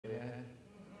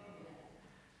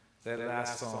That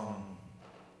last song,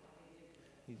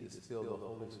 you just feel the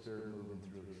Holy Spirit moving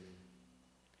through you.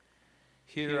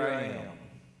 Here I am.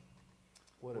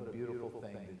 What a beautiful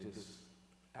thing to just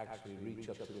actually reach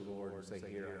up to the Lord and say,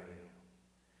 here I am.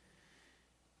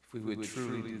 If we would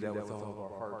truly do that with all of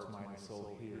our hearts, mind, and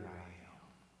soul, here I am.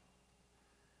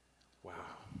 Wow.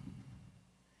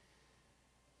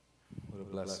 What a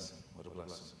blessing. What a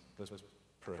blessing. Let's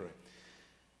pray.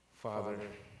 Father,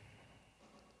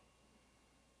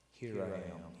 here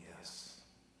I am, yes.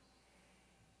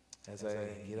 As I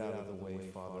get out of the way,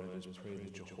 Father, I just pray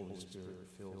that your Holy Spirit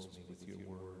fills me with your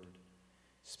word.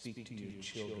 Speak to your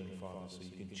children, Father, so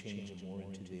you can change them more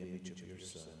into the image of your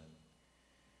Son.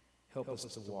 Help us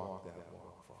to walk that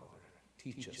walk, Father.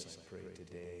 Teach us, I pray,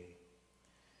 today.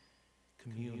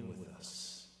 Commune with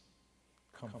us.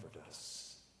 Comfort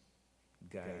us.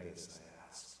 Guide us, I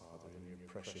ask, Father, in your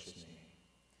precious name.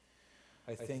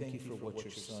 I thank you for what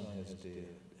your Son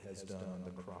has done on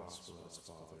the cross for us,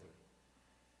 Father.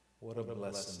 What a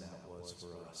blessing that was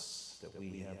for us, that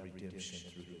we have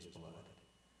redemption through his blood.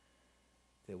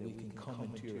 That we can come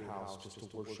into your house just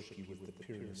to worship you with the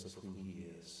pureness of who he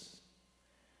is.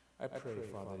 I pray,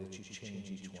 Father, that you change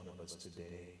each one of us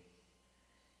today.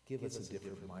 Give us a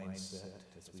different mindset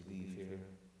as we leave here.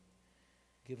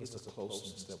 Give us a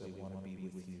closeness that we want to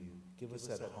be with you. Give us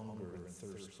that hunger and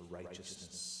thirst for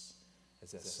righteousness,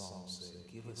 as that song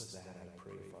said. Give us that, I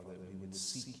pray, Father, that we would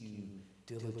seek you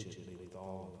diligently with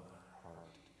all of our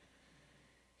heart.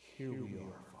 Here we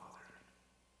are, Father,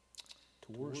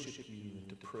 to worship you and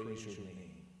to praise your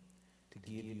name, to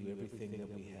give you everything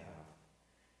that we have.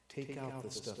 Take out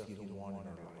the stuff you don't want in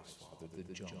our lives, Father,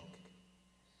 the junk,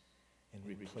 and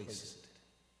replace it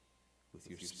with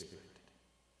your Spirit.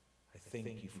 I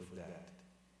thank you for that.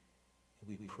 And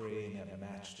we pray in that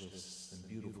matchless and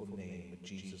beautiful name of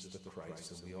Jesus the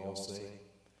Christ. And we all say,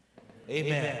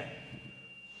 Amen.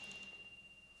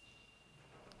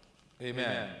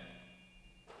 Amen.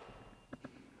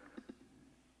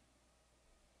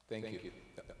 Thank you.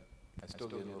 I still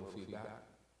get a little feedback.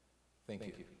 Thank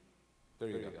you. There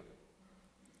you go.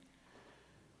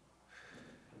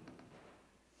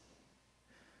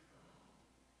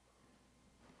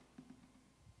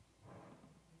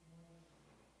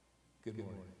 Good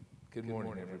morning. Good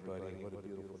morning, everybody. What a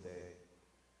beautiful day.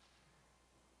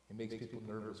 It makes people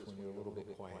nervous when you're a little bit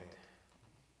quiet.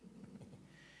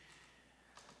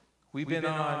 We've been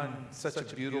on such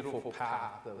a beautiful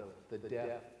path of the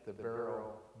death, the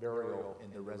burial,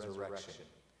 and the resurrection.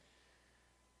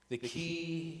 The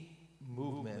key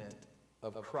movement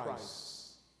of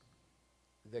Christ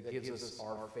that gives us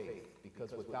our faith.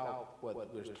 Because without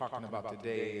what we're talking about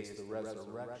today is the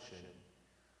resurrection,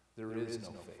 there is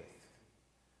no faith.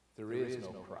 There is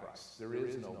no Christ. There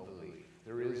is no belief.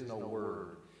 There is no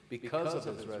word. Because of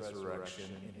his resurrection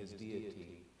and his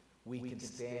deity, we can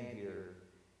stand here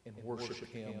and worship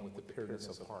him with the pureness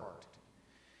of heart.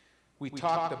 We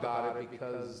talked about it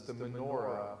because the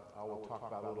menorah, I will talk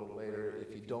about it a little later.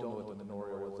 If you don't know what the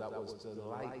menorah was, that was the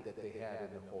light that they had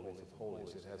in the Holies of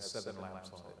Holies. It has 7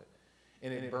 lamps on it.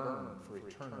 And it burned for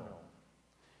eternal.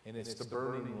 And it's the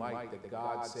burning light that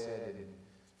God said in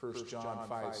 1 John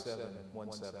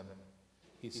 5:1-7.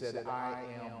 He said, I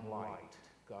am light.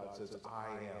 God says, I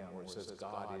am. Or it says,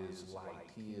 God is light.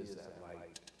 He is that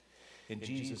light. And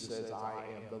Jesus says, I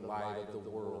am the light of the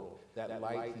world. That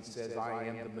light, he says, I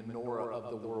am the menorah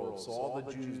of the world. So all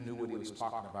the Jews knew what he was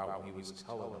talking about when he was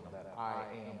telling them that I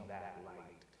am that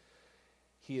light.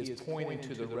 He is pointing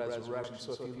to the resurrection.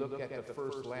 So if you look at the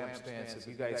first lampstands, if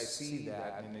you guys see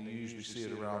that, and you usually see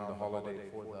it around the holiday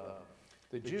for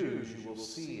the Jews, you will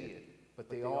see it. But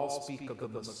they all speak of the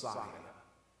Messiah.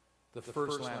 The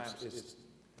first lamp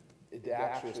it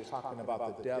actually is talking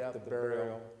about the death, the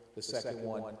burial. The second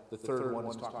one, the third one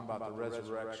is talking about the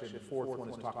resurrection. The fourth one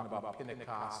is talking about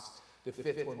Pentecost. The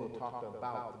fifth one will talk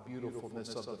about the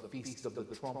beautifulness of the Feast of the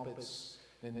Trumpets.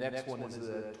 The next one is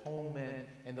the atonement.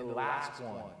 And the last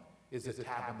one is the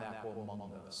tabernacle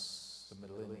among us, the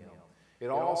millennium. It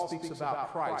all speaks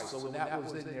about Christ. So when that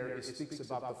was in there, it speaks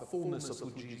about the fullness of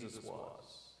who Jesus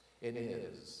was and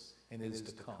is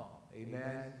to come.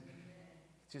 Amen?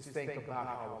 Just think about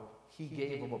how he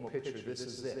gave them a picture. This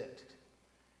is it.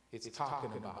 It's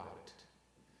talking about it.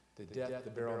 The death, the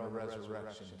burial, and the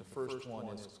resurrection. The first one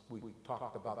is, we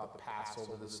talked about the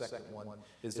Passover. The second one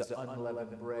is the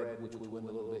unleavened bread, which we went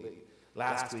a little bit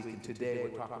last week. And today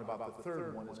we're talking about the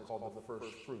third one is called the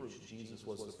first fruits. Jesus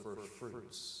was the first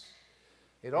fruits.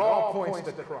 It all points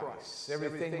to Christ.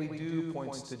 Everything we do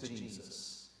points to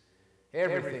Jesus.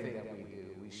 Everything that we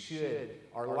do,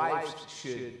 our lives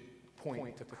should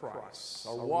point to Christ.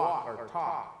 Our walk, our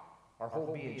talk, Our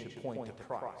whole being should point to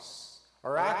Christ.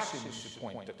 Our actions should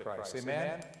point to Christ.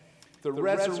 Amen? The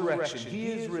resurrection. He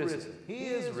is risen. He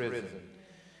is risen.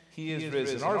 He is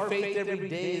risen. Our faith every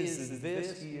day is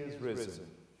this. He is risen.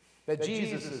 That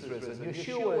Jesus is risen.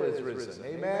 Yeshua is risen.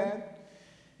 Amen?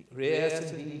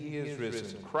 Yes, indeed, He is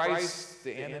risen. Christ,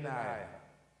 the Ananiah,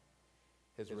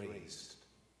 has raised.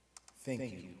 Thank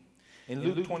you. In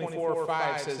Luke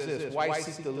 24:5 says this, why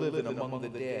seek the living among the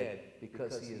dead?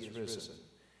 Because He is risen.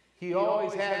 He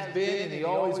always has been and He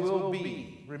always will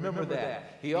be. Remember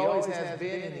that. He always has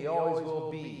been and He always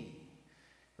will be.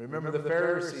 Remember the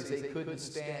Pharisees, they couldn't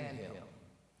stand Him.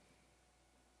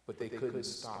 But they couldn't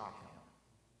stop Him.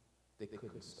 They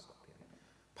couldn't stop Him.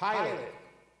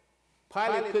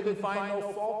 Pilate couldn't find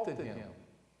no fault in Him.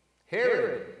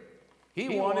 Herod,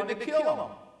 he wanted to kill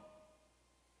Him.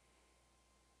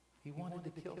 He wanted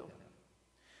to kill Him.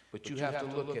 But you have to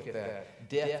look at that.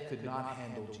 Death could not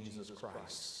handle Jesus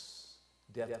Christ.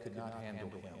 Death could not handle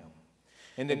Him.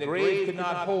 And the grave could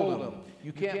not hold Him.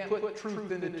 You can't put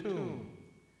truth in the tomb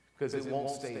because it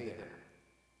won't stay there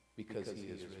because He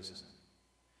is risen.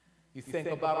 You think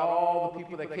about all the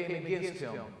people that came against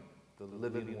Him, the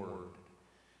living Word.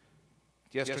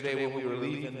 Yesterday when we were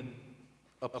leaving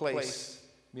a place,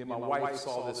 me and my wife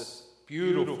saw this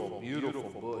beautiful, beautiful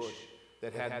bush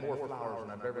that had more flowers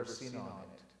than I've ever seen on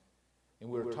it. And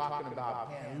we were talking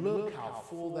about, man, look how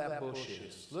full that bush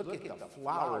is. Look at the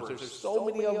flowers. There's so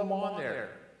many of them on there.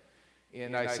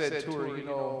 And I said to her, you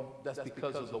know, that's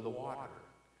because of the water.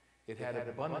 It had an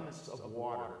abundance of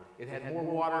water. It had more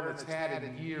water than it's had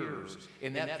in years.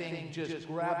 And that thing just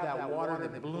grabbed that water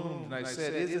and it bloomed. And I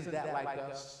said, isn't that like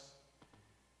us?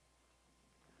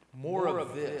 More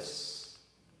of this,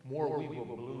 more we will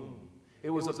bloom. It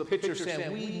was a picture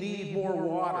saying we need more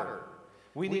water.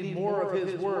 We need more of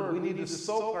His Word. We need to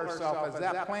soak ourselves as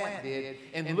that plant did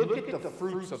and look at the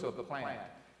fruits of the plant.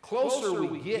 Closer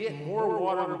we get and more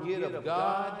water we get of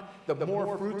God, the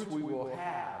more fruits we will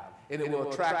have. And it will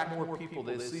attract more people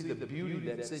that see the beauty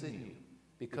that's in you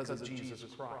because of Jesus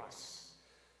Christ.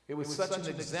 It was such an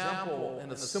example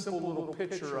and a simple little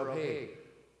picture of, hey,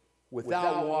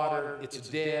 without water, it's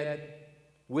dead.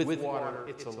 With water,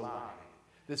 it's alive.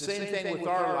 The same thing with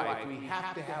our life. We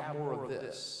have to have more of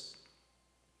this.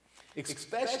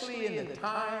 Especially in the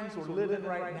times we're living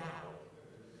right now.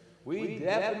 We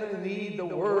definitely need the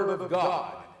Word of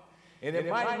God. And it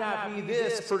might not be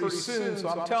this pretty soon, so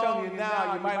I'm telling you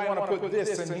now, you might want to put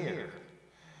this in here.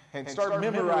 And start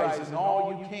memorizing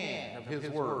all you can of His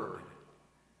Word.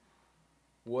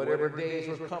 Whatever days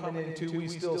we're coming into, we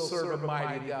still serve a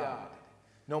mighty God.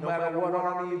 No matter what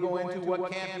army you go into, what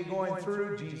camp you're going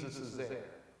through, Jesus is there.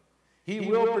 He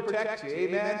will protect you,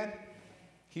 amen?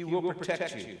 He will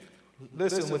protect you.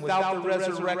 Listen, without the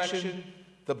resurrection,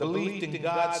 the belief in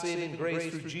God's saving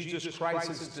grace through Jesus Christ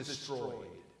is destroyed.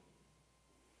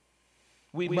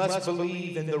 We must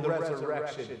believe in the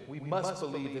resurrection. We must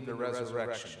believe in the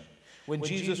resurrection. When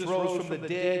Jesus rose from the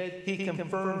dead, He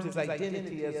confirmed His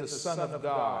identity as the Son of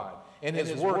God and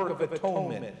His work of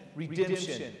atonement,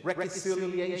 redemption,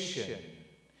 reconciliation,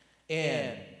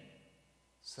 and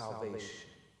salvation.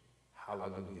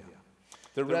 Hallelujah.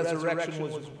 The resurrection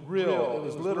was real. It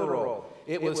was literal.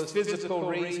 It was physical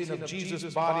raising of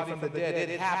Jesus' body from the dead.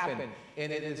 It happened,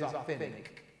 and it is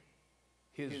authentic.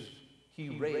 He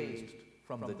raised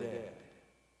from the dead.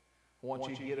 I want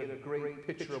you to get a great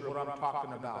picture of what I'm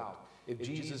talking about. If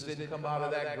Jesus didn't come out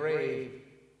of that grave,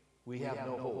 we have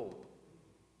no hope.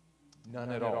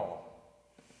 None at all.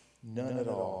 None at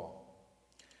all.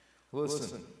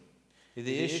 Listen.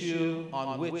 The issue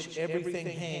on which everything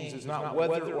hangs is not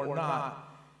whether or not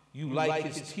you like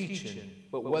His teaching,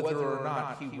 but whether or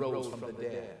not He rose from the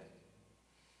dead.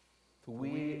 For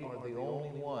we are the only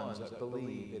ones that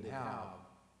believe and have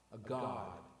a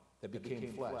God that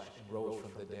became flesh and rose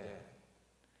from the dead.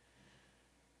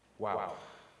 Wow.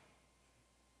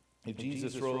 If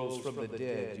Jesus rose from the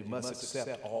dead, you must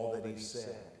accept all that He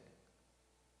said.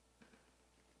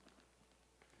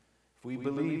 If we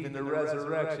believe in the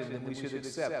resurrection, then we should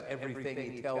accept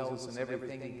everything He tells us and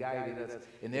everything He guided us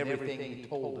and everything He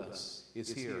told us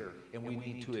is here, and we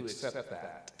need to accept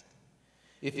that.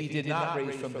 If He did not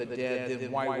raise from the dead,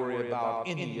 then why worry about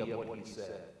any of what He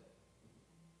said?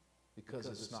 Because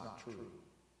it's not true.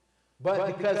 But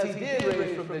because He did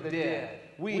raise from the dead,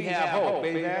 we have hope,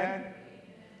 amen?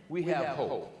 We have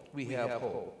hope. We have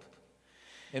hope.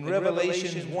 In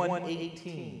Revelations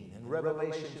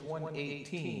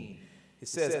 1:18, it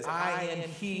says, I am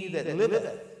He that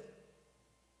liveth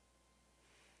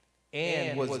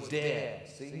and was dead.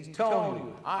 See, He's telling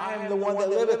you, I am the one that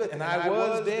liveth and I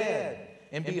was dead.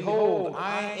 And behold,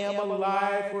 I am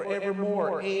alive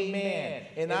forevermore. Amen.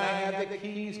 And I have the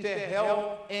keys to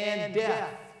hell and death.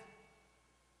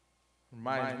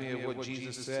 Reminds me of what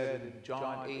Jesus said in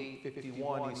John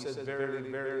 8:51. He says, verily,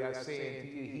 verily, I say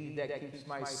unto you, he that keeps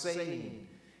my saying,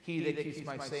 he that keeps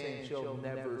my saying shall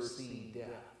never see death.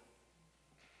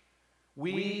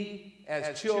 We,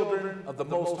 as children of the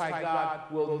Most High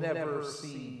God, will never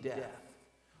see death.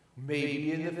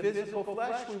 Maybe in the physical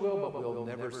flesh we will, but we'll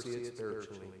never see it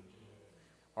spiritually.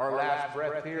 Our last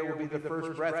breath here will be the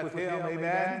first breath with Him,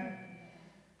 amen?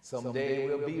 Someday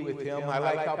we'll be with Him. I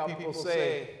like how people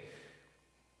say,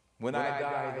 when I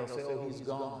die, they'll say, oh, He's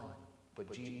gone.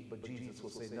 But Jesus will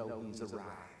say, no, He's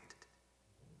arrived.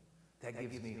 That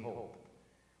gives me hope.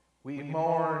 We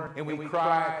mourn and we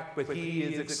cry, but He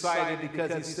is excited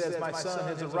because He says, my son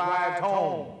has arrived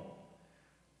home.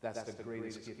 That's the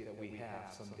greatest gift that we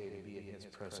have someday, to be in His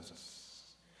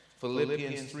presence.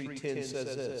 Philippians 3:10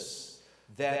 says this,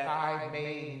 that I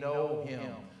may know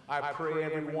Him. I pray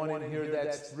everyone in here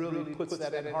that really puts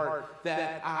that in heart,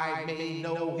 that I may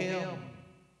know Him.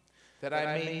 That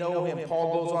I may know Him.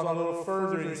 Paul goes on a little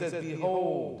further and he says,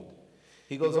 behold.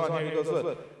 He goes on here, he goes,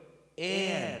 look,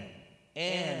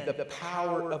 and the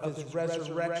power of His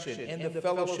resurrection and the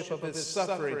fellowship of His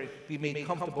suffering be made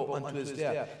comfortable unto His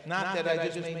death. Not that I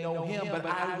just may know Him, but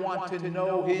I want to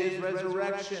know His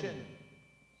resurrection.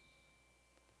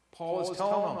 Paul is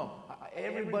telling them,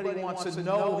 everybody wants to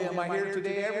know Him. I hear it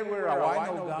today everywhere. Oh, I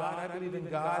know God. I believe in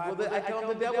God. Well, I tell them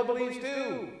the devil believes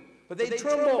too, but they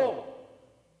tremble.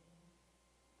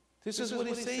 This is what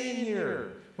he's saying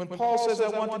here. When Paul says,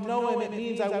 I want to know Him, it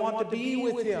means I want to be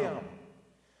with Him.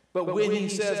 But when he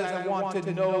says, I want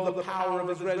to know the power of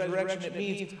His resurrection, it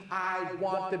means I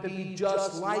want to be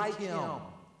just like Him.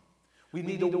 We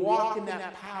need to walk in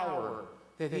that power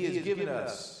that He has given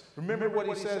us. Remember what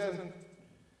he says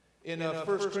in 1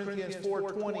 Corinthians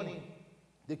 4:20.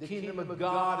 The kingdom of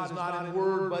God is not in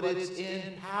word, but it's in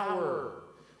power.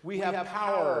 We have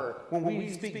power. When we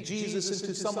speak Jesus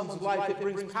into someone's life, it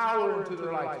brings power into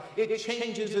their life. It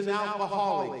changes an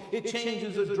alcoholic. It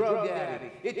changes a drug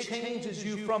addict. It changes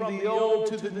you from the old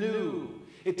to the new.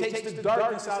 It takes the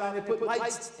darkness out and it puts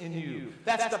lights in you.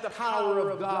 That's the power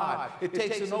of God. It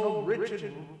takes an old rich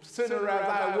sinner as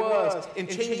I was and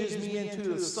changes me into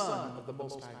the son of the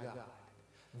Most High God.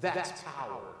 That's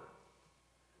power.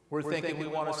 We're thinking we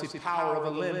want to see power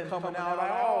of a limb coming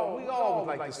out. We all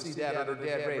would like to see that under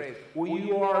dead raised. Well,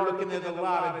 you are looking at a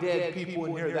lot of dead people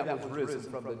in here that was risen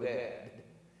from the dead.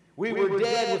 We were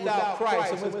dead without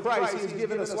Christ, and with Christ He has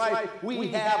given us life. We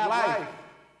have life.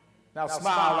 Now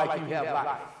smile like you have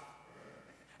life.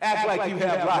 Act like you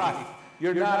have life.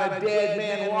 You're not a dead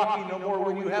man walking no more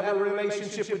when you have a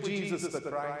relationship with Jesus the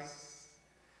Christ.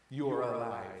 You are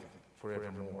alive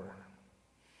forevermore.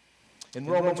 In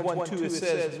Romans 1:2 it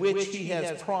says, which He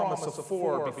has promised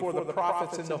before the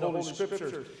prophets in the Holy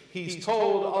Scriptures. He's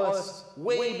told us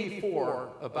way before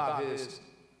about His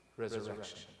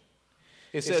resurrection.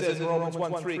 It says in Romans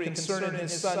 1:3, concerning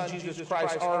His Son Jesus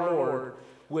Christ our Lord,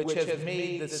 which has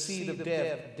made the seed of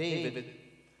David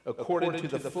according to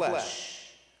the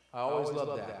flesh. I always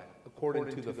love that.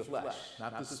 According to the flesh.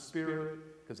 Not the spirit,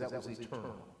 because that was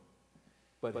eternal.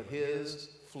 But His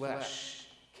flesh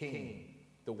came.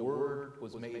 The Word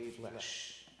was made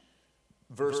flesh.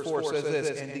 Verse 4 says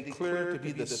this, and declared to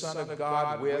be the Son of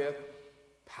God with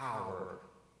power,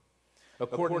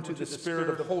 according to the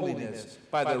Spirit of holiness,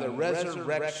 by the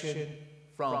resurrection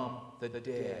from the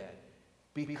dead.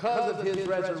 Because of His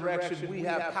resurrection, we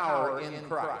have power in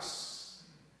Christ.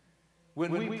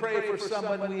 When we pray for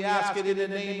someone, we ask it in the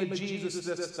name of Jesus.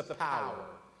 That's the power.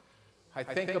 I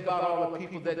think about all the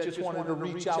people that just wanted to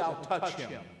reach out and touch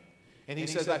Him. And he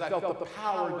says, I felt the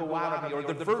power go out of me,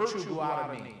 or the virtue go out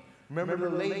of me. Remember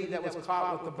the lady that was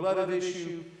caught with the blood of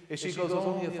issue? And she goes,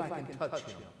 only if I can touch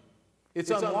Him. It's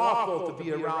unlawful to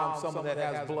be around someone that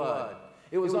has blood.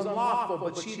 It was unlawful,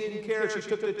 but she didn't care. She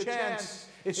took the chance.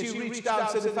 And she reached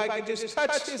out and said, if I could just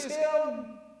touch His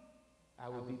hem, I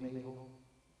would be made whole.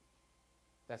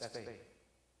 That's faith.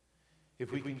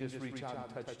 If we can just reach out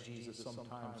and touch Jesus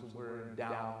sometimes when we're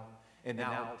down and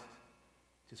out,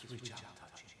 just reach out and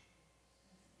touch Him.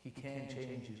 He can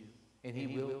change you, and He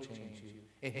will change you,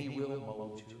 and He will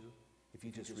mold you if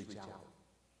you just reach out.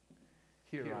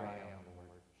 Here I am,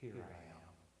 Lord. Here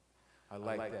I am. I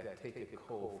like that. Take a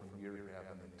coal from your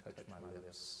heaven and touch my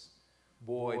lips.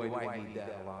 Boy, do I need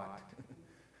that a lot.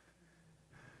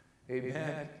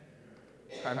 Amen.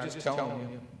 I'm just telling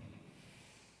you.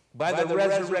 By the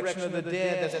resurrection of the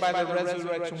dead, that's by the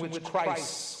resurrection which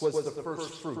Christ was the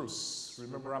first fruits.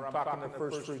 Remember, I'm talking the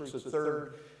first fruits, the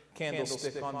third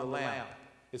candlestick on the lamp.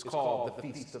 is called the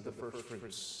Feast of the First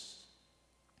Fruits.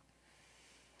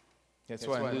 That's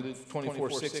why in Luke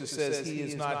 24:6 it says, He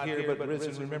is not here, but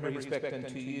risen. Remember, He spake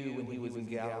unto you when He was in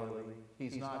Galilee.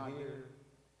 He's not here.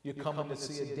 You're coming to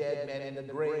see a dead man in the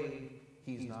grave.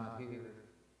 He's not here.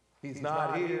 He's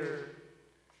not here.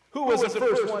 Who was the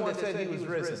first one that said He was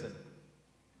risen?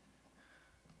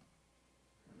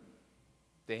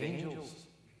 The angels.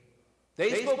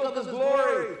 They spoke of His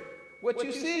glory. What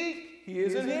you seek, He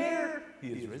isn't here. He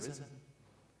is risen.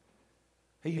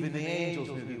 Even the angels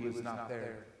knew He was not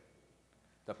there.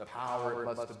 The power it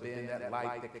must have been, that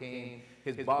light that came.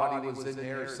 His body was in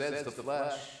there, says the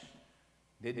flesh.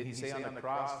 Didn't He say on the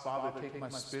cross, Father, take my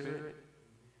spirit?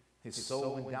 His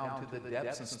soul went down to the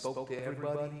depths and spoke to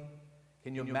everybody.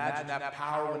 Can you imagine that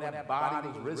power when that body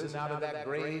was risen out of that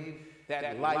grave?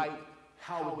 That light,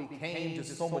 how it became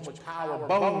just so much power,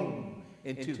 boom,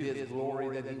 into His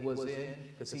glory that He was in.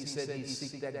 Because He said He'd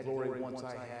seek that glory once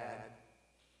I had.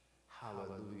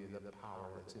 Hallelujah, the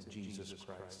power that's in Jesus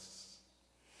Christ.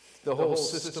 The whole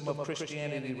system of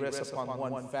Christianity rests upon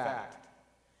one fact.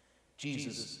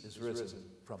 Jesus is risen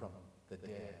from the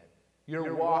dead.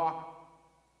 Your walk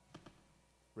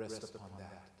rests upon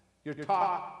that. Your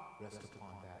talk rests upon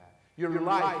that. Your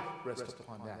life rests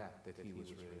upon that He was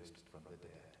raised from the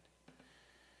dead.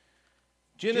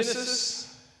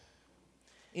 Genesis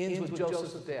ends with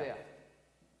Joseph's death.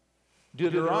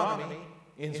 Deuteronomy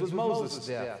ends with Moses'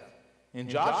 death. And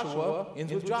Joshua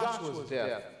ends with Joshua's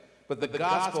death. But the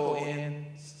gospel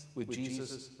ends with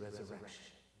Jesus' resurrection.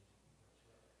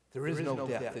 There is no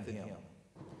death in Him.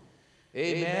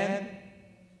 Amen.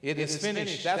 It is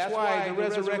finished. That's why the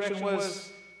resurrection was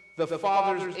the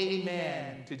Father's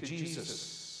amen to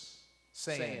Jesus,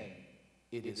 saying,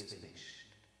 it is finished.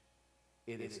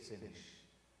 It is finished.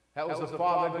 That was the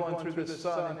Father going through the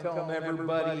Son and telling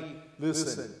everybody,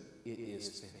 listen, it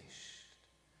is finished.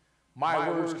 My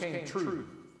words came true.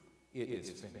 It is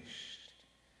finished.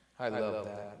 I love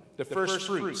that. The first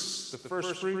fruits.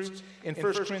 In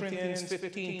 1 Corinthians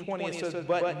 15:20 it says,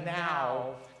 but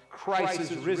now Christ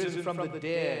is risen from the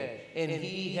dead, and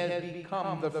He has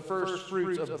become the first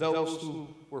fruits of those who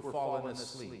were fallen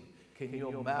asleep. Can you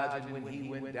imagine when He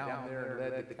went down there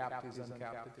and led the captives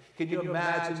uncaptive? Can you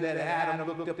imagine that Adam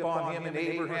looked upon Him and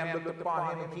Abraham looked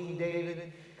upon Him and King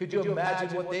David? Could you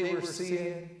imagine what they were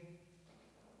seeing?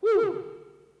 Woo!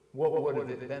 What would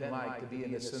it have been like to be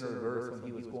in the center of earth when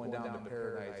He was going down to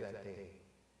paradise that day?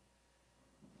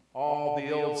 All the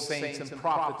old saints and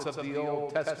prophets of the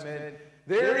Old Testament,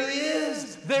 there He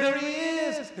is! There He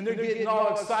is! And they're getting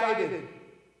all excited.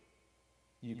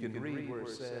 You can read where it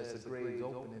says the graves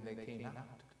opened and they came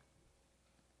out.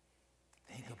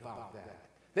 Think about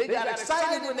that. They got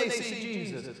excited when they see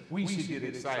Jesus. We should get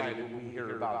excited when we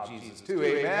hear about Jesus too,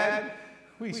 amen?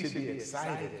 We should be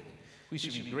excited. We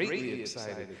should be greatly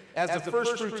excited. As the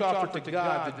first fruits offered to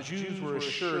God, the Jews were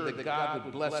assured that God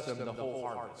would bless them the whole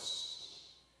harvest.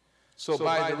 So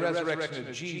by the resurrection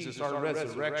of Jesus, our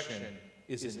resurrection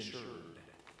is ensured.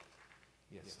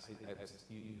 Yes,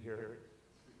 you hear it?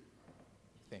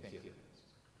 Thank you. You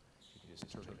can just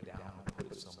turn it down and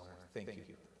put it somewhere. Thank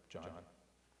you, John.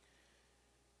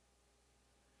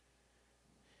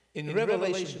 In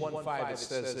Revelation 1:5 it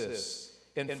says this,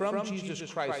 and from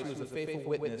Jesus Christ, who is a faithful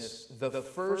witness, the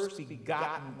first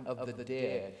begotten of the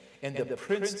dead, and the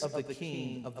Prince of the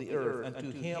King of the earth,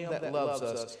 unto Him that loves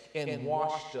us and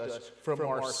washed us from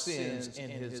our sins in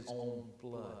His own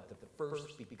blood. The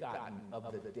first begotten of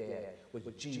the dead was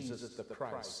Jesus the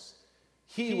Christ.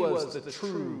 He was the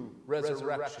true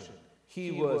resurrection.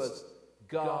 He was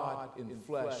God in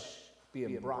flesh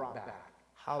being brought back.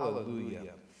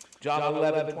 Hallelujah. John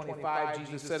 11:25,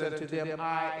 Jesus said unto them,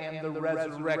 I am the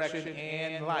resurrection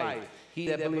and life. He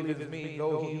that believeth in me,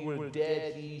 though he were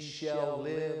dead, he shall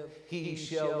live. He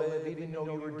shall live. Even though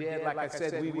you were dead, like I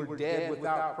said, we were dead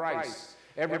without Christ.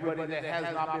 Everybody that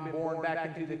has not been born back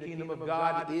into the kingdom of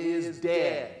God is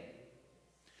dead.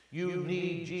 You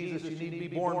need Jesus. You need to be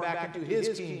born back into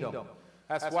His kingdom.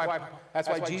 That's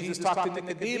why Jesus talked to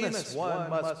Nicodemus. One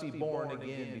must be born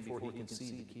again before he can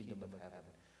see the kingdom of heaven.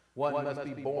 One must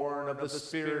be born of the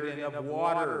Spirit and of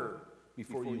water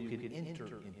before you can enter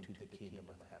into the kingdom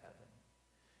of heaven.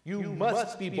 You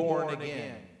must be born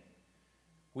again.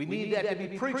 We need that to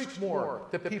be preached more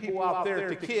to people out there,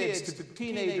 to kids, to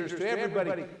teenagers, to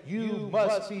everybody. You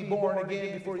must be born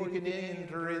again before you can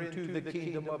enter into the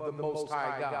kingdom of the Most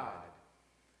High God.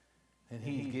 And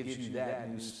He gives you that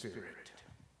new spirit.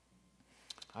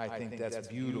 I think that's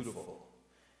beautiful.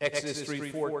 Exodus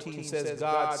 3:14 says,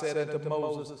 God said unto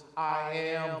Moses, I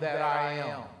am that I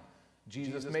am.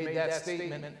 Jesus made that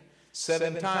statement.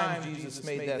 7 times Jesus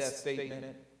made that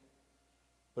statement.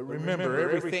 But remember,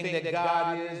 everything that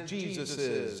God is, Jesus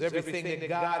is. Everything that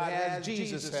God has,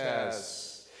 Jesus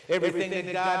has. Everything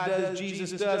that God does,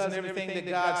 Jesus does. And everything that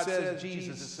God says,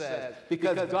 Jesus says.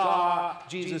 Because God,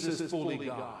 Jesus is fully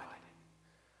God.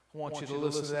 I want you to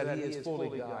listen to that. He is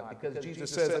fully God. Because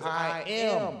Jesus says, I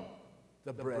am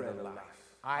the bread of life.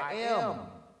 I am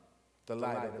the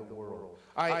light of the world.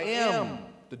 I am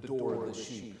the door of the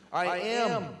sheep. I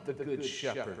am the good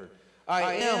shepherd.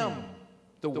 I am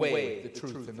the way, the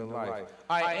truth, and the life.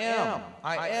 I am.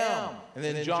 And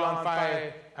then John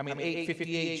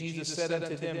 8:58, Jesus said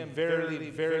unto them, Verily,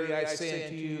 verily, I say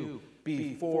unto you,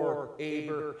 before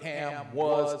Abraham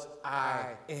was,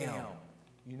 I am.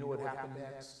 You know what happened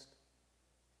next?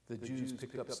 The Jews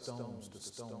picked up stones to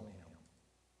stone him.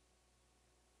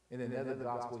 In another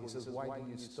gospel, he says, why do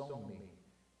you stone me?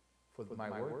 For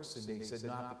my works? And they said,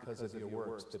 not because of your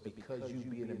works, but because you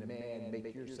being a man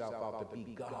make yourself out to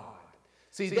be God.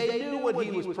 See, they knew what he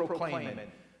was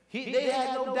proclaiming. They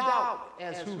had no doubt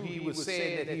as who he was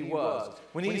saying that he was.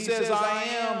 When he says, I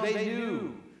am, they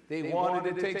knew. They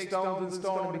wanted to take stones and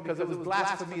stone him because it was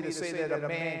blasphemy to say that a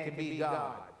man can be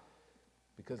God.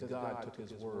 Because God took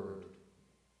his word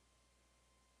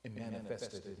and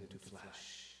manifested it into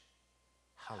flesh.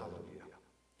 Hallelujah.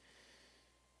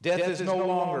 Death is no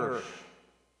longer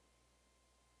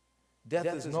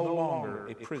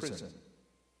a prison,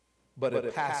 but a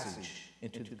passage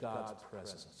into God's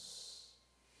presence.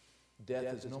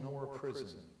 Death is no more a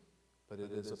prison, but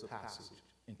it is a passage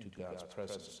into God's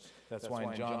presence. That's why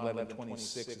in John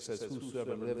 11:26 it says,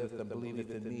 whosoever liveth and believeth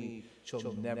in me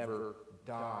shall never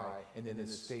die. And then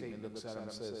his statement looks at him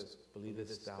and says,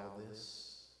 believest thou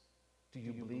this? Do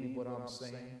you believe what I'm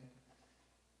saying?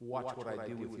 Watch what I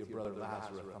do with your brother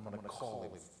Lazarus. I'm going to call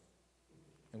him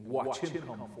and watch him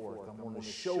come forth. I'm going to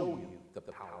show you the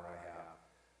power I have.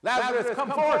 Lazarus,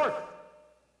 come forth!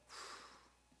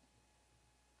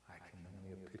 I can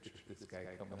only picture this guy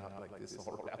coming out like this,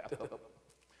 all wrapped up.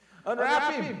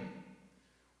 Unwrap him!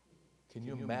 Can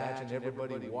you imagine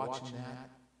everybody watching that?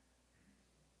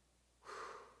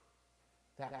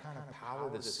 That kind of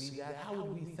power to see that? How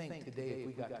would we think today if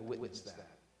we got to witness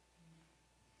that?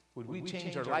 Would we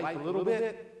change our life a little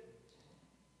bit?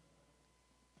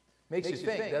 Makes you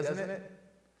think, doesn't it?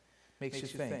 Makes you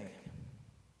think.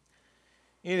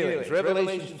 Anyways,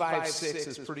 Revelation 5:6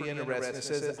 is pretty interesting. It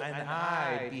says, and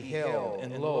I beheld,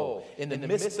 and lo, in the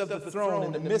midst of the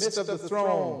throne,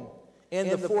 and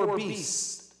the four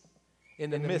beasts, in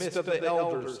the midst of the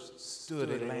elders, stood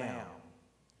a lamb.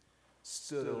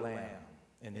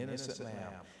 An innocent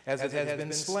lamb, as it has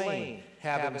been slain,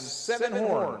 having 7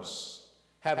 horns,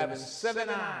 having 7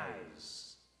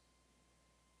 eyes,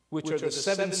 which are the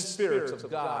 7 spirits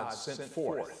of God sent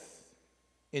forth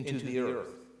into the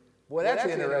earth. Boy, that's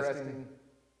interesting,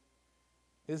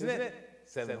 isn't it?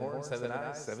 7 horns, 7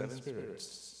 eyes, 7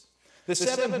 spirits. The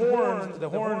 7 horns, the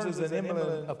horns is an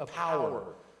emblem of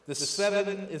power. The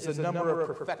 7 is a number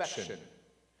of perfection.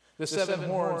 The 7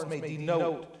 horns may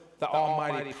denote the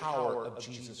almighty power of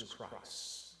Jesus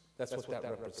Christ. That's what that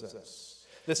represents.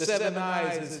 The 7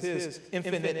 eyes is his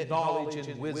infinite knowledge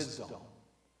and wisdom.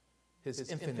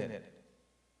 His infinite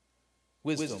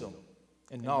wisdom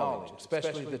and knowledge,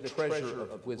 especially the treasure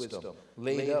of wisdom,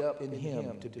 laid up in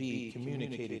him to be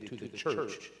communicated to the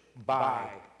church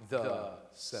by the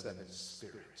 7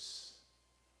 spirits.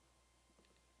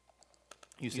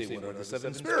 You say, what are the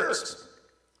 7 spirits?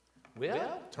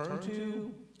 Well, turn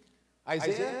to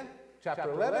Isaiah chapter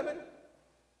 11,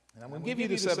 and I'm going to give you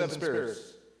the 7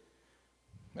 spirits.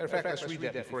 Matter of fact, let's read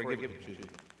that before I give it to you.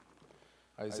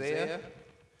 Isaiah,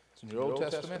 it's in your Old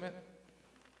Testament.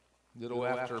 A little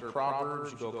after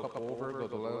Proverbs, you go a couple over, go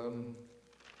to 11,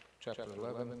 chapter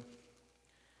 11.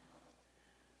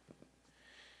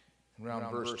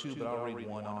 Around verse 2, but I'll read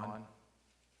 1 on.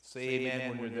 Say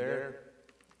amen when you're there.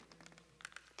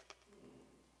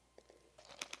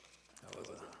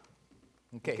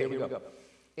 Okay, here we go.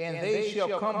 And they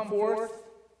shall come forth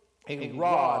a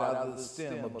rod out of the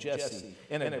stem of Jesse,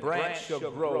 and a branch shall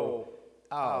grow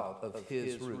out of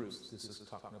his roots. This is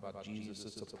talking about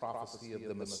Jesus. It's a prophecy of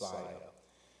the Messiah.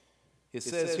 It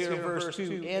says here in verse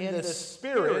 2, and the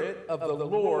Spirit of the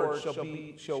Lord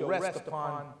shall rest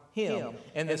upon him.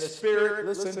 And the Spirit,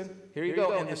 listen, here you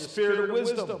go, and the Spirit of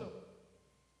wisdom,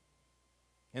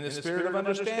 and the Spirit of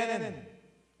understanding,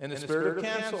 and the Spirit of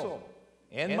counsel,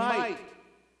 and might,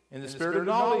 and the Spirit of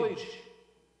knowledge,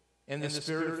 and the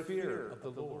Spirit of fear of the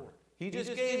Lord. He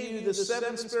just gave you the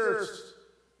 7 spirits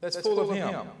that's full of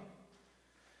him.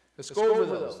 Let's go over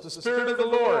those. The Spirit of the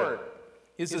Lord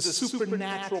is a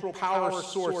supernatural power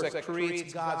source that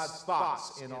creates God's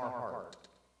thoughts in our heart.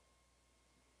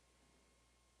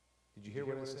 Did you hear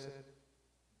what I said?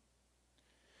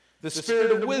 The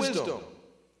spirit of wisdom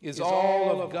is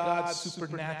all of God's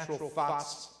supernatural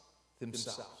thoughts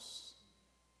themselves.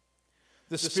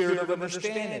 The spirit of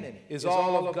understanding is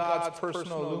all of God's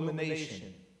personal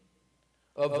illumination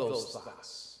of those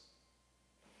thoughts.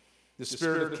 The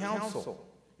spirit of counsel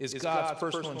is God's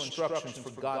personal instructions for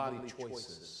godly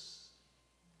choices.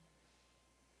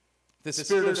 The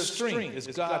spirit of strength is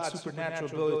God's supernatural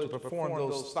ability to perform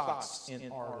those thoughts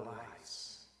in our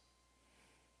lives.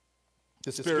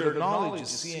 The spirit of knowledge is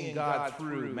seeing God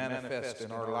through manifest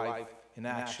in our life in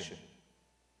action.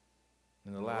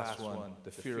 And the last one,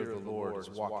 the fear of the Lord, is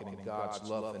walking in God's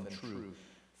love and truth,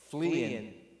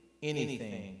 fleeing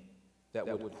anything that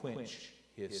would quench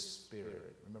his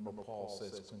spirit. Remember, Paul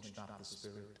says, quench not the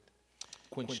spirit.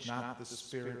 Quench not the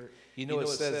spirit. You know, it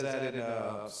says that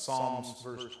in Psalms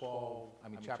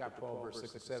chapter 12, verse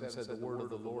 6 and 7, says the word of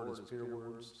the Lord is pure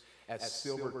words, as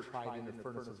silver tried in the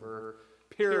furnace of earth,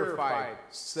 purified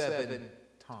 7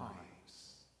 times.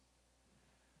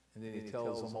 And then he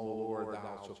tells them, O Lord,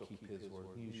 thou shalt keep his word.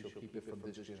 You shall keep it from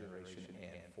this generation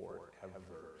and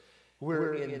forever.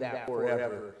 We're in that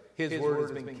forever. His word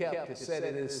has been kept. It said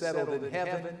it is settled in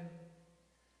heaven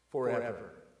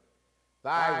forever.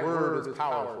 Thy word is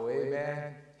powerful,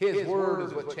 amen. His word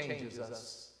is what changes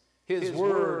us. His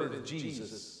word is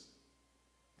Jesus.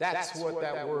 That's what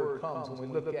that word comes. When we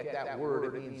look at that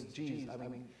word, it means Jesus.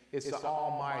 It's the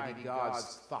Almighty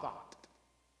God's thought.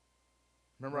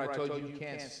 Remember I told you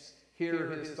can't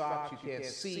hear his thoughts, you can't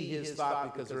see his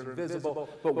thoughts because they're invisible,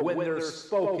 but when they're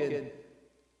spoken,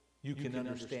 you can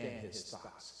understand his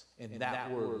thoughts. And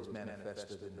that word was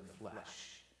manifested in the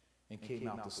flesh and came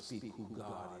out to speak who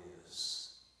God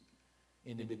is.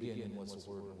 In the beginning was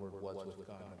the Word, and the Word was with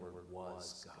God, and the Word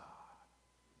was God.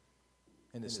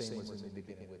 And the same was in the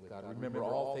beginning with God. Remember,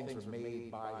 all things were made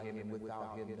by him, and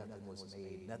without him nothing was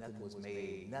made. Nothing was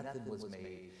made. Nothing was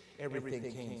made.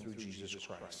 Everything came through Jesus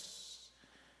Christ.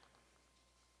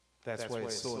 That's why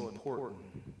it's so important.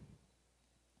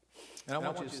 And I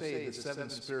want you to say the 7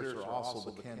 spirits are also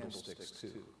the candlesticks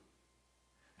too.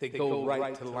 They go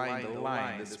right to line to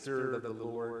line. The spirit of the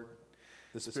Lord,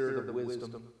 the spirit of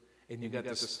wisdom, and you got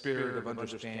the spirit of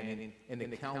understanding and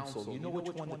the counsel. You know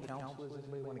which one the counsel is?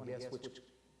 Anybody want to guess which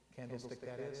candlestick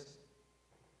that is?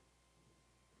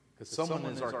 Because someone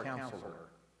is our counselor.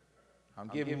 I'm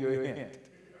giving you a hint.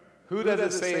 Who does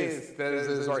it say that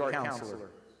is our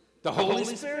counselor? The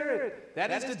Holy Spirit.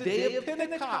 That is the day of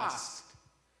Pentecost.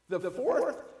 The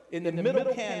fourth in the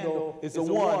middle candle is the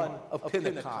one of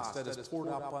Pentecost that is poured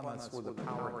out upon us where the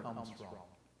power comes from.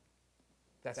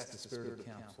 That's the spirit of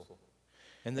counsel.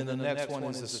 And then the next one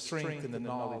is the strength and the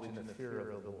knowledge and the fear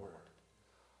of the Lord.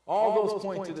 All those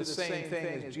point to the same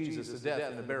thing as Jesus, the death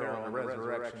and the burial and the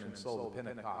resurrection and so the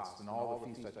Pentecost and all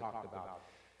the feasts I talked about.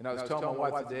 And I was telling my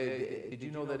wife today, did you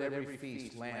know that every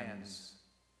feast lands,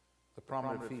 the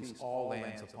prominent feast all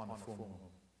lands upon a full moon?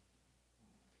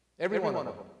 Every one of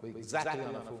them, exactly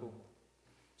on a full moon.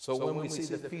 So when we see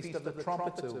the Feast of the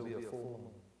Trumpets, it will be a full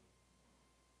moon.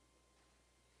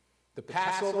 The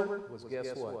Passover was,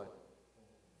 guess what?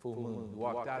 Full moon. You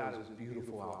walked out, it was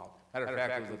beautiful out. Matter of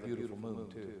fact, it was a beautiful moon,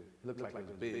 too. It looked like it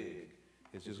was big.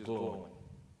 It's just glowing.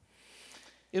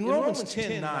 In Romans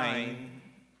 10:9,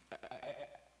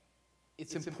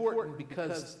 it's important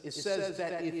because it says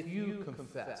that if you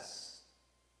confess,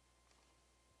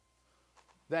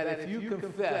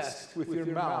 with your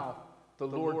mouth the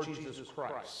Lord Jesus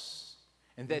Christ,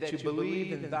 and that you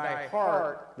believe in thy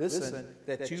heart, listen,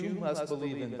 that you must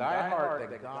believe in thy heart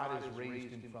that God has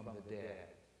raised him from the dead,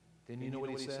 then you know what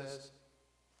he says?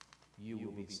 You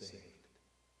will be saved.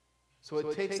 So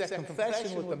it takes that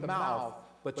confession with the mouth,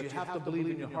 but you have to believe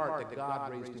in your heart that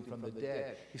God raised him from the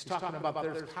dead. He's talking about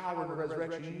there's power in the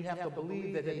resurrection. You have to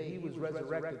believe that he was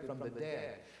resurrected from the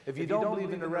dead. If you don't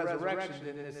believe in the resurrection,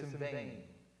 then it's in vain.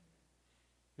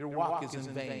 Your walk is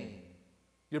in vain.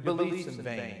 Your belief's in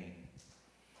vain.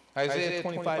 Isaiah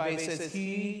 25:8 says,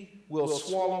 he will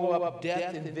swallow up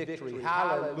death in victory.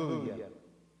 Hallelujah.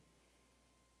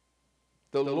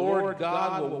 The Lord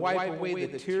God will wipe away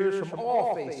the tears from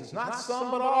all faces, not some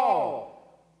but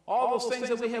all. All those things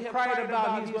that we have cried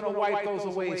about, he's going to wipe those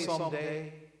away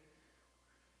someday.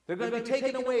 They're going to be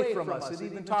taken away from us. It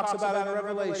even talks about it in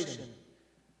Revelation.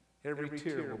 Every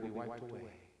tear will be wiped away.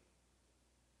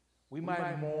 We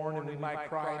might mourn and we might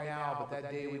cry now, but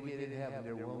that day we get in heaven,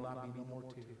 there will not be no more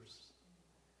tears.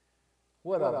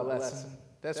 What a blessing.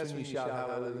 That's when you shout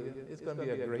hallelujah. It's going to be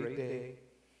a great day.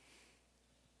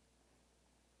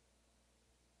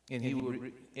 And he will,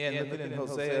 and looking in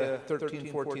Hosea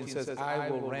 13:14 says, I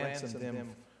will ransom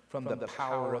them from the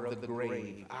power of the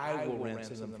grave. I will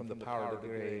ransom them from the power of the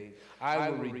grave. I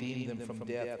will redeem them from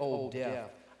death. O death,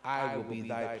 I will be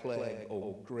thy plague.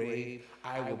 O grave,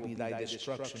 I will be thy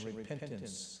destruction.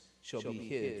 Repentance shall be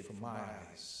hid from my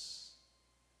eyes.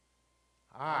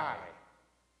 I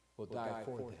will die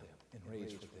for them and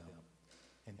raise for them.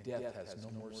 And death has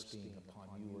no more sting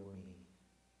upon you or me.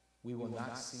 We will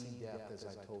not see death, as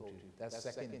I told you. That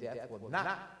second death will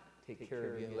not take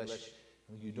care of you unless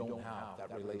you don't have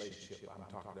that relationship I'm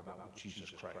talking about with Jesus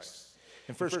Christ.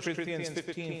 In 1 Corinthians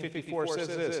 15:54 says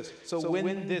this, so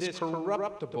when this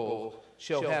corruptible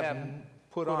shall have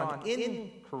put on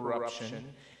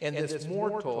incorruption, and this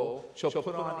mortal shall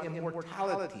put on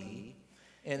immortality,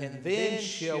 and then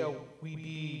shall we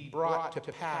be brought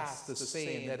to pass the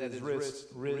saying that is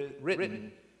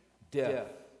written, death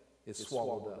is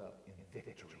swallowed up in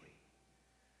victory.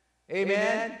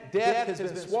 Amen. Death has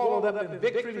been swallowed up in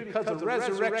victory because of the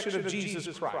resurrection of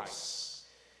Jesus Christ.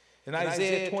 In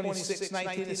Isaiah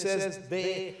 26:19 it says,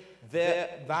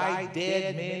 thy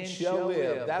dead men shall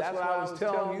live. That's what I was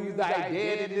telling you. Thy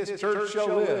dead in this church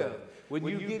shall live. When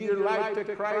you give your life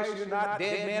to Christ, you're not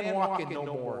dead men walking no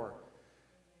more.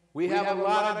 We have a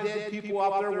lot of dead people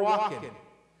out there walking.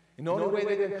 And the only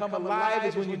way they can come alive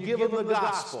is when you give them the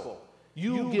gospel.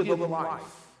 You give them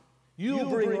life. You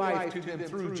bring life to them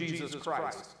through Jesus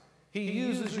Christ. He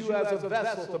uses you as a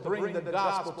vessel to bring the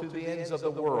gospel to the ends of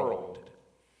the world.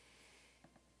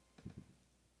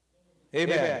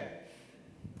 Amen.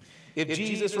 If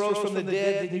Jesus rose from the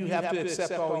dead, then you have to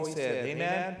accept all he said.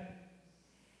 Amen.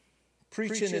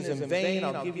 Preaching is in vain.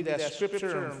 I'll give you that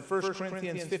scripture in 1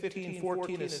 Corinthians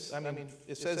 15:14.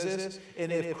 It says this,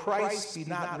 and if Christ be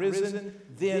not risen,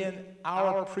 then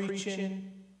our preaching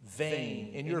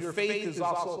vain, and your faith is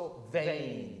also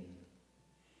vain.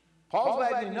 Paul's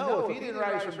letting you know if he didn't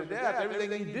rise from the dead,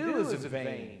 everything you do is in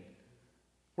vain.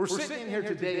 We're sitting here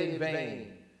today in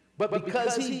vain. But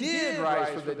because he did rise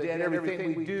from the dead,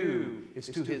 everything we do is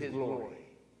to his glory.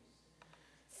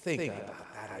 Think about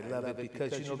that. I love it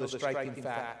because you know the striking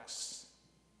facts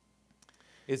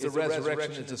is the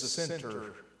resurrection is the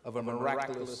center of a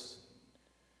miraculous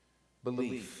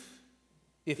belief.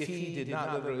 If he did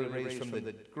not literally raise from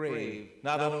the grave,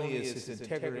 not only is his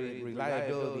integrity,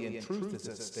 reliability, and truth is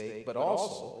at stake, but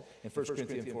also, in 1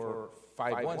 Corinthians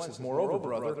 4:5:1 says, moreover,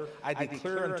 brother, I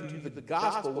declare unto you the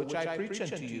gospel which I preach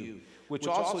unto you, which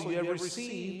also you have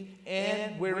received,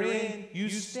 and wherein you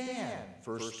stand.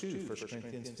 Verse 2, 1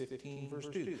 Corinthians 15, verse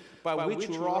 2, by which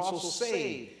you are also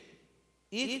saved,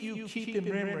 if you keep in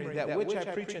memory that which I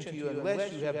preach unto you,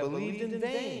 unless you have believed in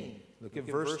vain. Look at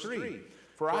verse 3.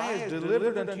 For I have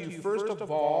delivered unto you first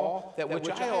of all that which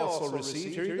I also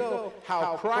received. Here you go.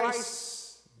 How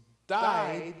Christ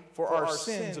died for our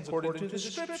sins according to the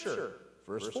Scripture.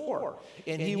 Verse 4.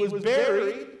 And he was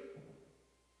buried,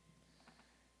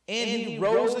 and he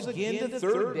rose again the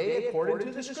third day according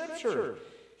to the Scripture.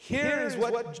 Here is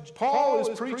what Paul is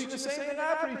preaching the same thing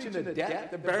I'm preaching, the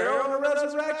death, the burial, and the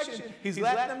resurrection. He's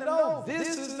letting them know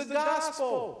this is the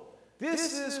gospel.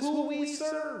 This is who we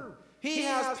serve. He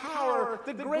has power.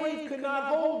 The grave could not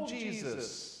hold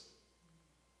Jesus.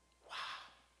 Wow.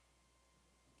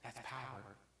 That's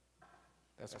power.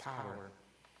 That's power.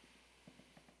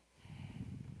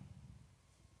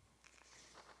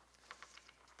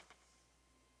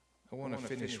 I want to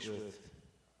finish with,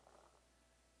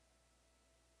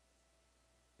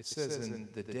 it says, in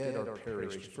the dead are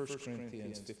perished. 1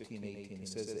 Corinthians 15:18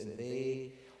 says, and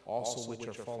they also which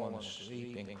are fallen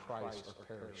asleep in Christ are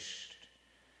perished.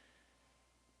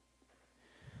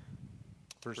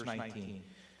 Verse 19,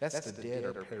 that's the dead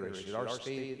are perished. Our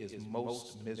state is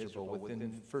most miserable.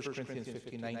 Within 1 Corinthians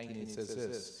 15:19 it says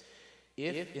this,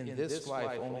 if in this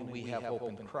life only we have hope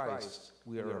in Christ,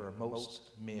 we are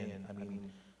most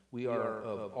men, we are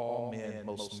of all men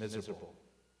most miserable.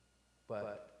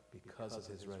 But because of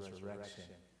his resurrection,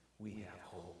 we have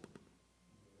hope.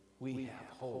 We have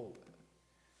hope.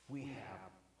 We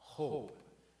have hope.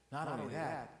 Not only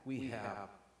that, we have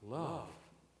love.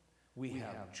 We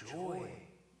have joy.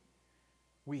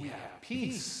 We have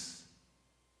peace.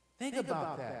 Think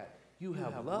about that. You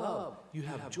have love. You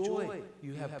have joy.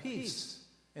 You have peace.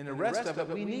 And the rest of it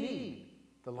we need.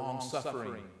 The long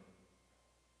suffering,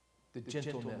 the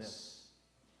gentleness,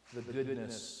 the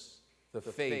goodness, the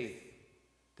faith,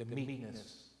 the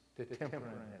meekness, the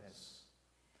temperance.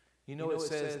 You know it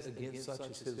says, against such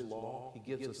is his law. He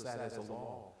gives us that as a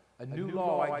law. A new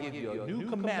law I give you. A new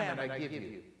commandment I give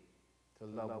you. To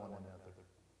love one another.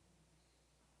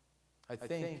 I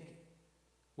think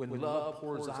when love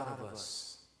pours out of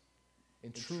us,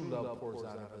 and true love pours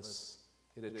out of us,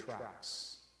 it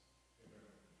attracts.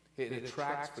 It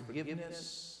attracts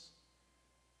forgiveness.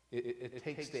 It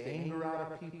takes the anger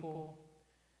out of people.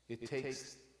 It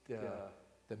takes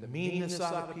the meanness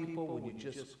out of people when you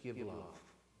just give love.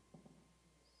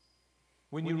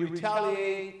 When you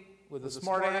retaliate with a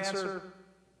smart answer,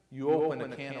 you open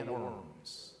a can of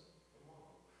worms.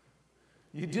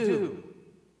 You do.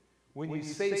 When you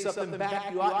say something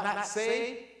back you ought not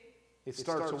say, it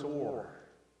starts a war.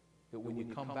 But when you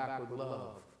come back with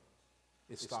love,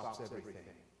 it stops everything.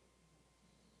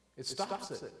 It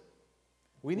stops it.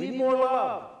 We need more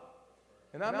love.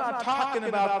 And I'm not talking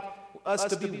about us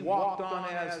to be walked on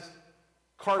as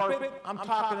carpet. I'm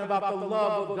talking about the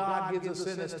love of God gives us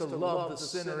in us to love the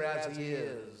sinner as he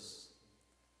is.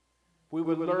 We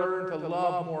would learn to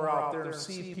love more out there and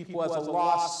see people as a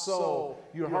lost soul.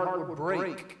 Your heart would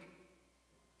break.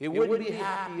 It wouldn't be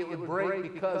happy, it would break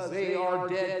because they are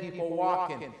dead people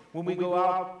walking. When we go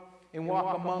out and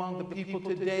walk among the people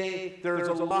today, there's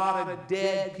a lot of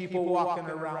dead people walking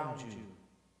around you.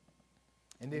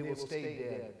 And they will stay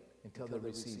dead until they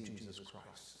receive Jesus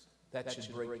Christ. That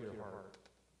should break your heart.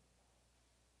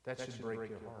 That should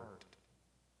break your heart.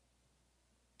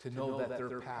 To know that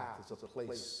their path is a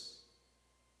place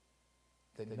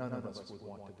that none of us would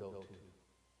want to go to.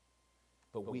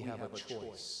 But we have a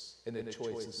choice, and the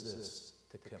choice is this,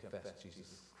 to confess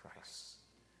Jesus Christ.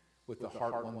 With the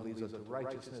heart one believes unto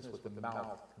righteousness, with the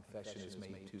mouth confession is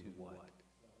made to what?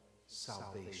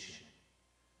 Salvation.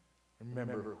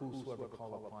 Remember, whosoever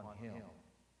call upon him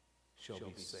shall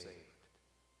be saved.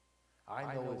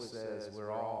 I know it says we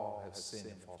all have sinned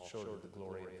and fall short of the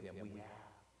glory of him. We have.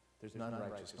 There's none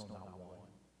righteous, no, not one.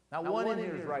 Not one in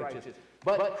here is righteous.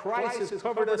 But Christ has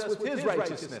covered us with his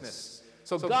righteousness.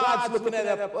 So God's looking at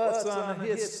us on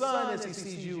his Son as he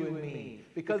sees you and me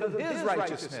because of his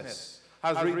righteousness.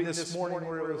 I was reading this morning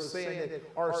where it was saying that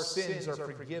our sins are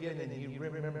forgiven and he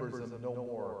remembers them no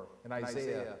more. In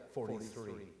Isaiah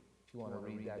 43, if you want to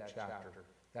read that chapter,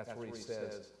 that's where he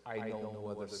says, I know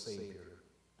no other Savior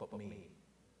but me.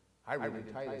 I read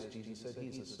in Titus, Jesus said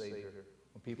he's a Savior.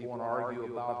 When people want to argue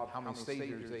about how many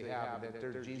saviors they have, and that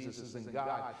their Jesus isn't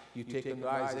God, you take them to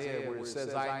Isaiah where it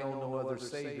says, I know no other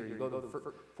Savior. You go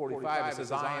to 45, it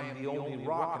says, I am the only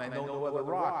rock, and I know no other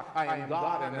rock. I am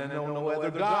God, and I know no other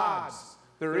gods.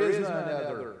 There is none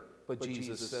other. But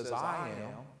Jesus says, I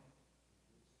am.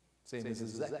 Same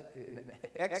as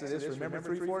Exodus, remember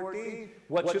 3:14?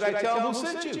 What should I tell who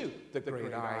sent you? The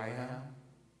great I am.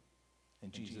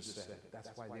 And Jesus said,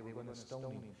 that's why they were going to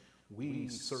stone him. We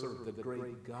serve the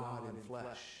great God in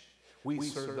flesh. We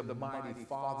serve the mighty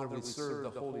Father. We serve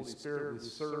the Holy Spirit. We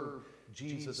serve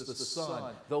Jesus the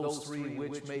Son. Those three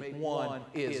which make one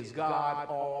is God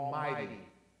Almighty,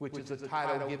 which is the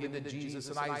title given to Jesus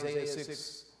in Isaiah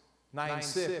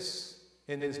 9:6.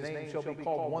 And his name shall be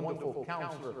called Wonderful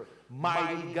Counselor,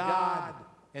 Mighty God,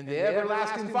 and the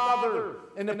Everlasting Father,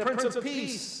 and the Prince of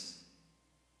Peace.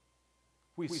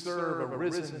 We serve a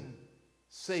risen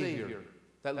Savior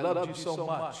that loved you so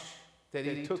much that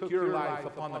he took your life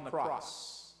upon the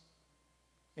cross.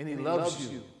 And he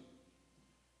loves you.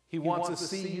 He wants to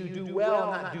see you do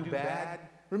well, not do bad.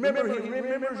 Remember, he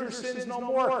remembers your sins no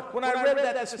more. When I read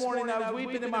that this morning, I was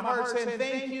weeping in my heart saying,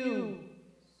 thank you.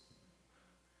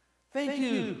 Thank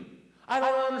you. I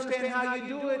don't understand how you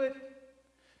do it.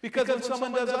 Because when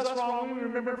someone does us wrong, we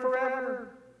remember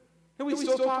forever. And we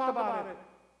still talk about it.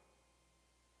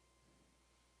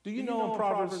 Do you know in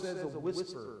Proverbs says a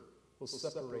whisper will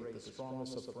separate the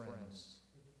strongest of friends?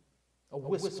 A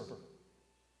whisper.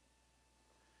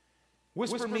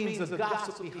 Whisper means the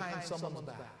gossip behind someone's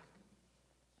back.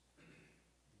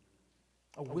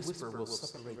 A whisper will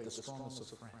separate the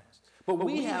strongest of friends. But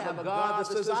we have a God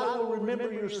that says, I will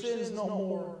remember your sins no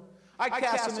more. I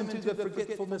cast them into the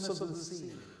forgetfulness of the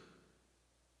sea.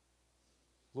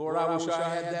 Lord, I wish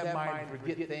I had that mind to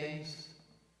forget things.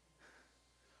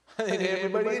 I think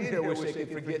everybody in here wish they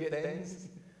could forget things.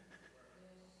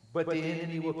 But the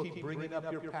enemy will keep bringing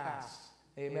up your past.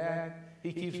 Amen?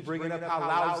 He keeps bringing up how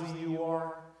lousy you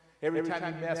are. Every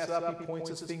time you mess up, he points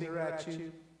his finger at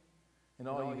you. And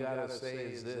all you got to say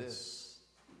is this: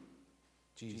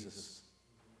 Jesus.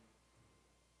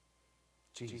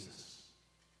 Jesus.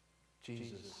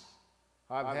 Jesus.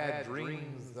 I've had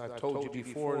dreams, I've told you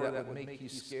before, that would make you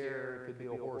scared. It could be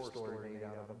a horror story made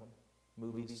out of them.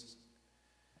 Movies.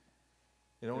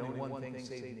 And only one thing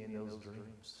saved me in those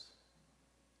dreams.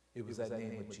 It was that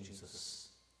name of Jesus.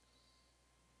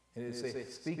 And it would say,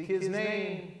 speak his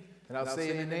name. And I'll say,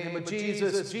 in the name of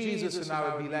Jesus, Jesus, and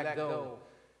I would be let go.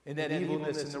 And that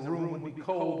evilness in the room would be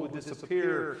cold, would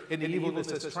disappear. And the evilness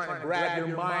that's trying to grab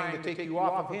your mind to take you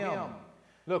off of him.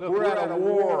 Look, we're at a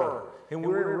war, and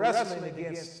we're wrestling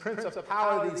against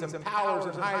principalities and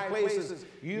powers in high places.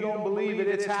 You don't believe it,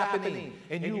 it's happening.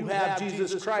 And you have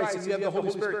Jesus Christ, and you have the Holy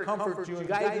Spirit comfort you and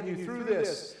guiding you through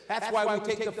this. That's why we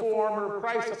take the full armor of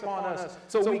Christ upon us,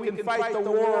 so we can fight the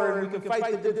war, and we can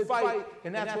fight the good fight.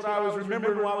 And that's what I was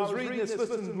remembering while I was reading this.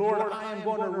 Listen, Lord, I am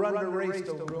going to run the race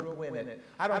to win it.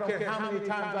 I don't care how many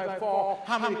times I fall,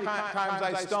 how many times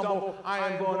I stumble, I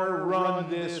am going to run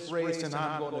this race, and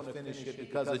I'm going to finish it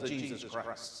because of Jesus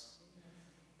Christ.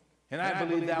 And I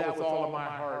believe that with all of my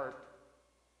heart.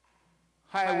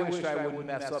 I wish I wouldn't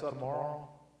mess up tomorrow.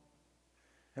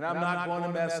 And I'm not going to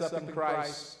mess up in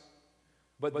Christ.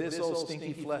 But this old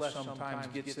stinky flesh sometimes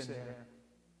gets in there.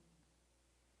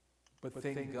 But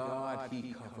thank God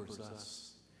He covers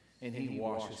us. And He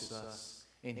washes us.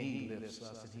 And He lifts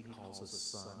us. And He calls us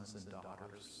sons and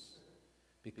daughters.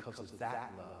 Because of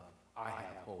that love, I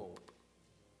have hope.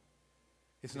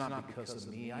 It's not because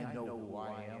of me. I know who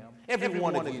I am. Every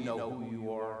one of you know who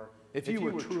you are. If you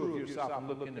were true of yourself and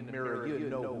look in the mirror, you'd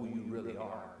know who you really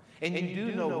are. And you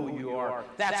do know who you are.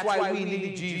 That's why we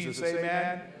need Jesus.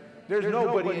 Amen? There's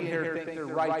nobody in here who think they're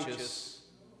righteous.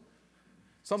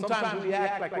 Sometimes we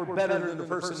act like we're better than the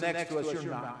person next to us. You're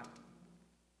not.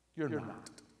 You're not.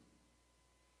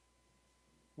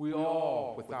 We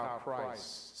all, without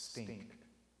Christ, stink.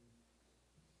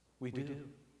 We do.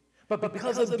 But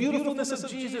because of the beautifulness of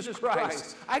Jesus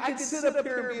Christ, I can sit up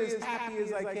here and be as happy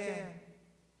as I can.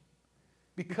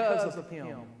 Because of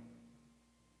Him,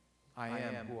 I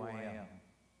am who I am,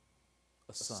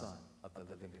 a son of the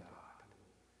living God.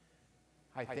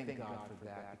 I thank God for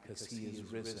that because He is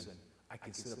risen. I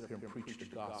can sit up here and preach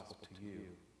the gospel to you.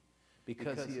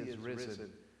 Because He is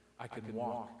risen, I can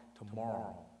walk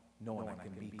tomorrow knowing I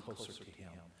can be closer to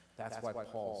Him. That's why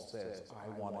Paul says, I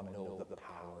want to know the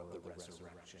power of the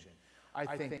resurrection. I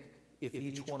think if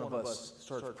each one of us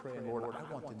starts praying, Lord,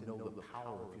 I want to know the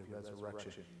power of your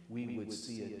resurrection, we would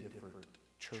see a different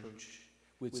church.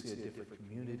 We'd see a different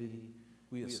community.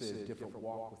 We'd see a different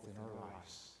walk within our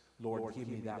lives. Lord, give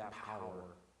me that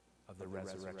power of the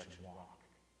resurrection walk.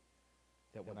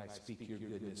 That when I speak your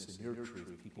goodness and your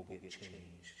truth, people get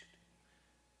changed.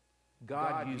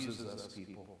 God uses us,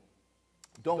 people.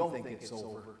 Don't think it's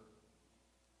over.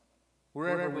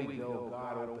 Wherever we go,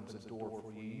 God opens a door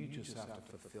for you. You just have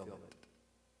to fulfill it.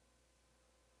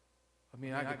 I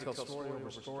mean, I could tell story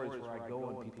over stories where I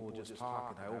go and people will just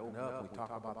talk, and I open up. We talk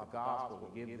about the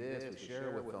gospel. We give this. We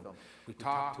share with them. We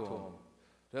talk to them.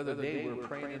 The other day, we were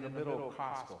praying in the middle of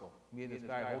Costco. Me and this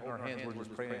guy holding our hands, we're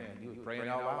just praying. He was praying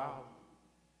out loud.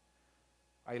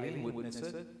 Eileen witnessed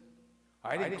it.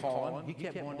 I didn't call him. He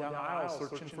kept going down the aisle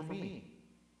searching for me.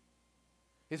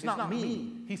 It's not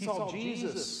me. He saw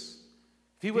Jesus.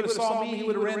 If he would have saw me, he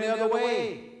would have ran the other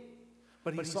way.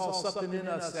 But he saw something in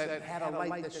us that had a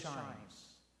light that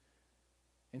shines.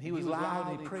 And he was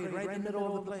loud and he prayed right in the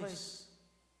middle of the place.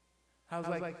 I was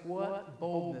like, what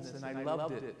boldness, and I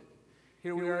loved it.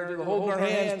 Here we are, holding our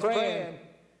hands, praying.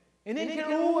 And didn't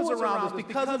care who was around us,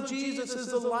 because of Jesus is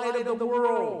the light of the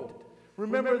world.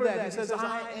 Remember that. He says,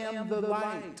 I am the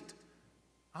light.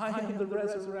 I am the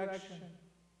resurrection.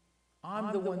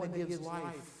 I'm the one that gives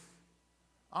life.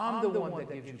 I'm the one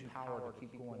that gives you power to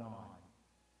keep going on.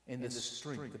 And the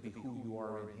strength to be who you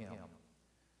are in Him.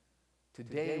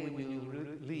 Today, when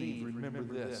you leave, remember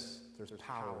this. There's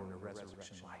power in the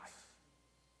resurrection life.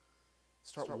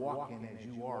 Start walking as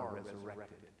you are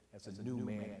resurrected, as a new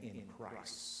man in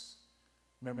Christ.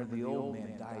 Remember, the old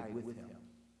man died with Him.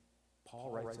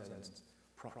 Paul writes that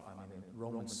in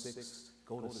Romans 6,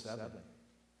 go to 7.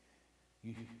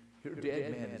 Your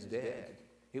dead man is dead.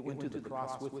 It went to the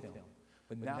cross with Him.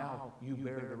 But now you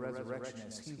bear the resurrection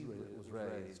as He was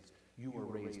raised. You were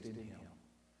raised in Him.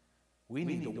 We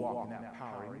need to walk in that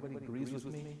power. Anybody agrees with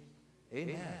me?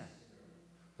 Amen.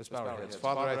 Let's bow our heads.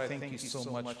 Father, I thank you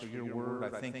so much for your word.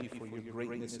 I thank you for your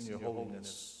greatness and your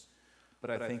holiness.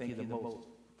 But I thank you the most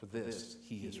for this.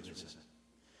 He is risen.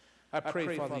 I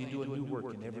pray, Father, you do a new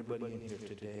work in everybody in here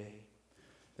today.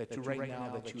 That you right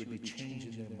now, that you would be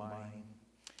changing their mind.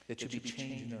 That you'd be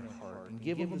changing their heart. And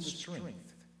give them the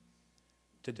strength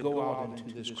to go out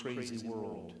into this crazy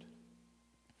world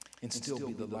and still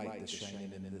be the light that's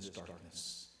shining in this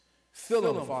darkness.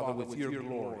 Fill them, Father, with your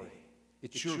glory.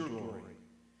 It's your glory.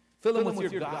 Fill them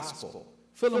with your gospel.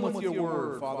 Fill them with your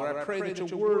word, Father. I pray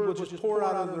that your word will just pour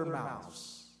out of their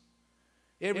mouths.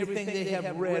 Everything they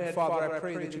have read, Father, I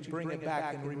pray that you bring it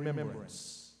back in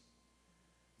remembrance.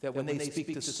 That when they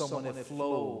speak to someone, it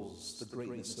flows the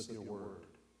greatness of your word.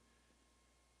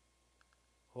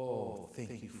 Oh,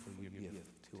 thank you for your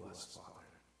gift to us, Father,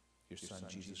 your Son,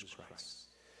 Jesus Christ.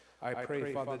 I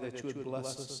pray, Father, that you would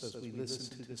bless us as we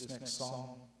listen to this next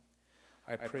song.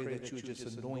 I pray that you would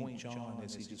just anoint John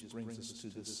as he just brings us to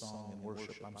this song and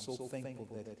worship. I'm so thankful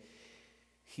that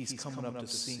he's coming up to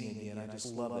sing again. I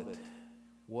just love it.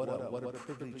 What a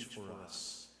privilege for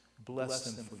us.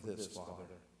 Bless him for this, Father.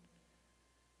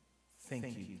 Thank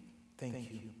you,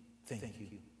 thank you, thank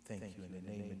you, thank you. In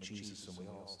the name of Jesus, and we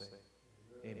all say,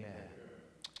 amen.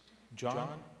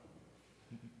 John?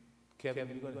 Kevin,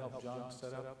 you going to help John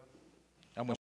set up?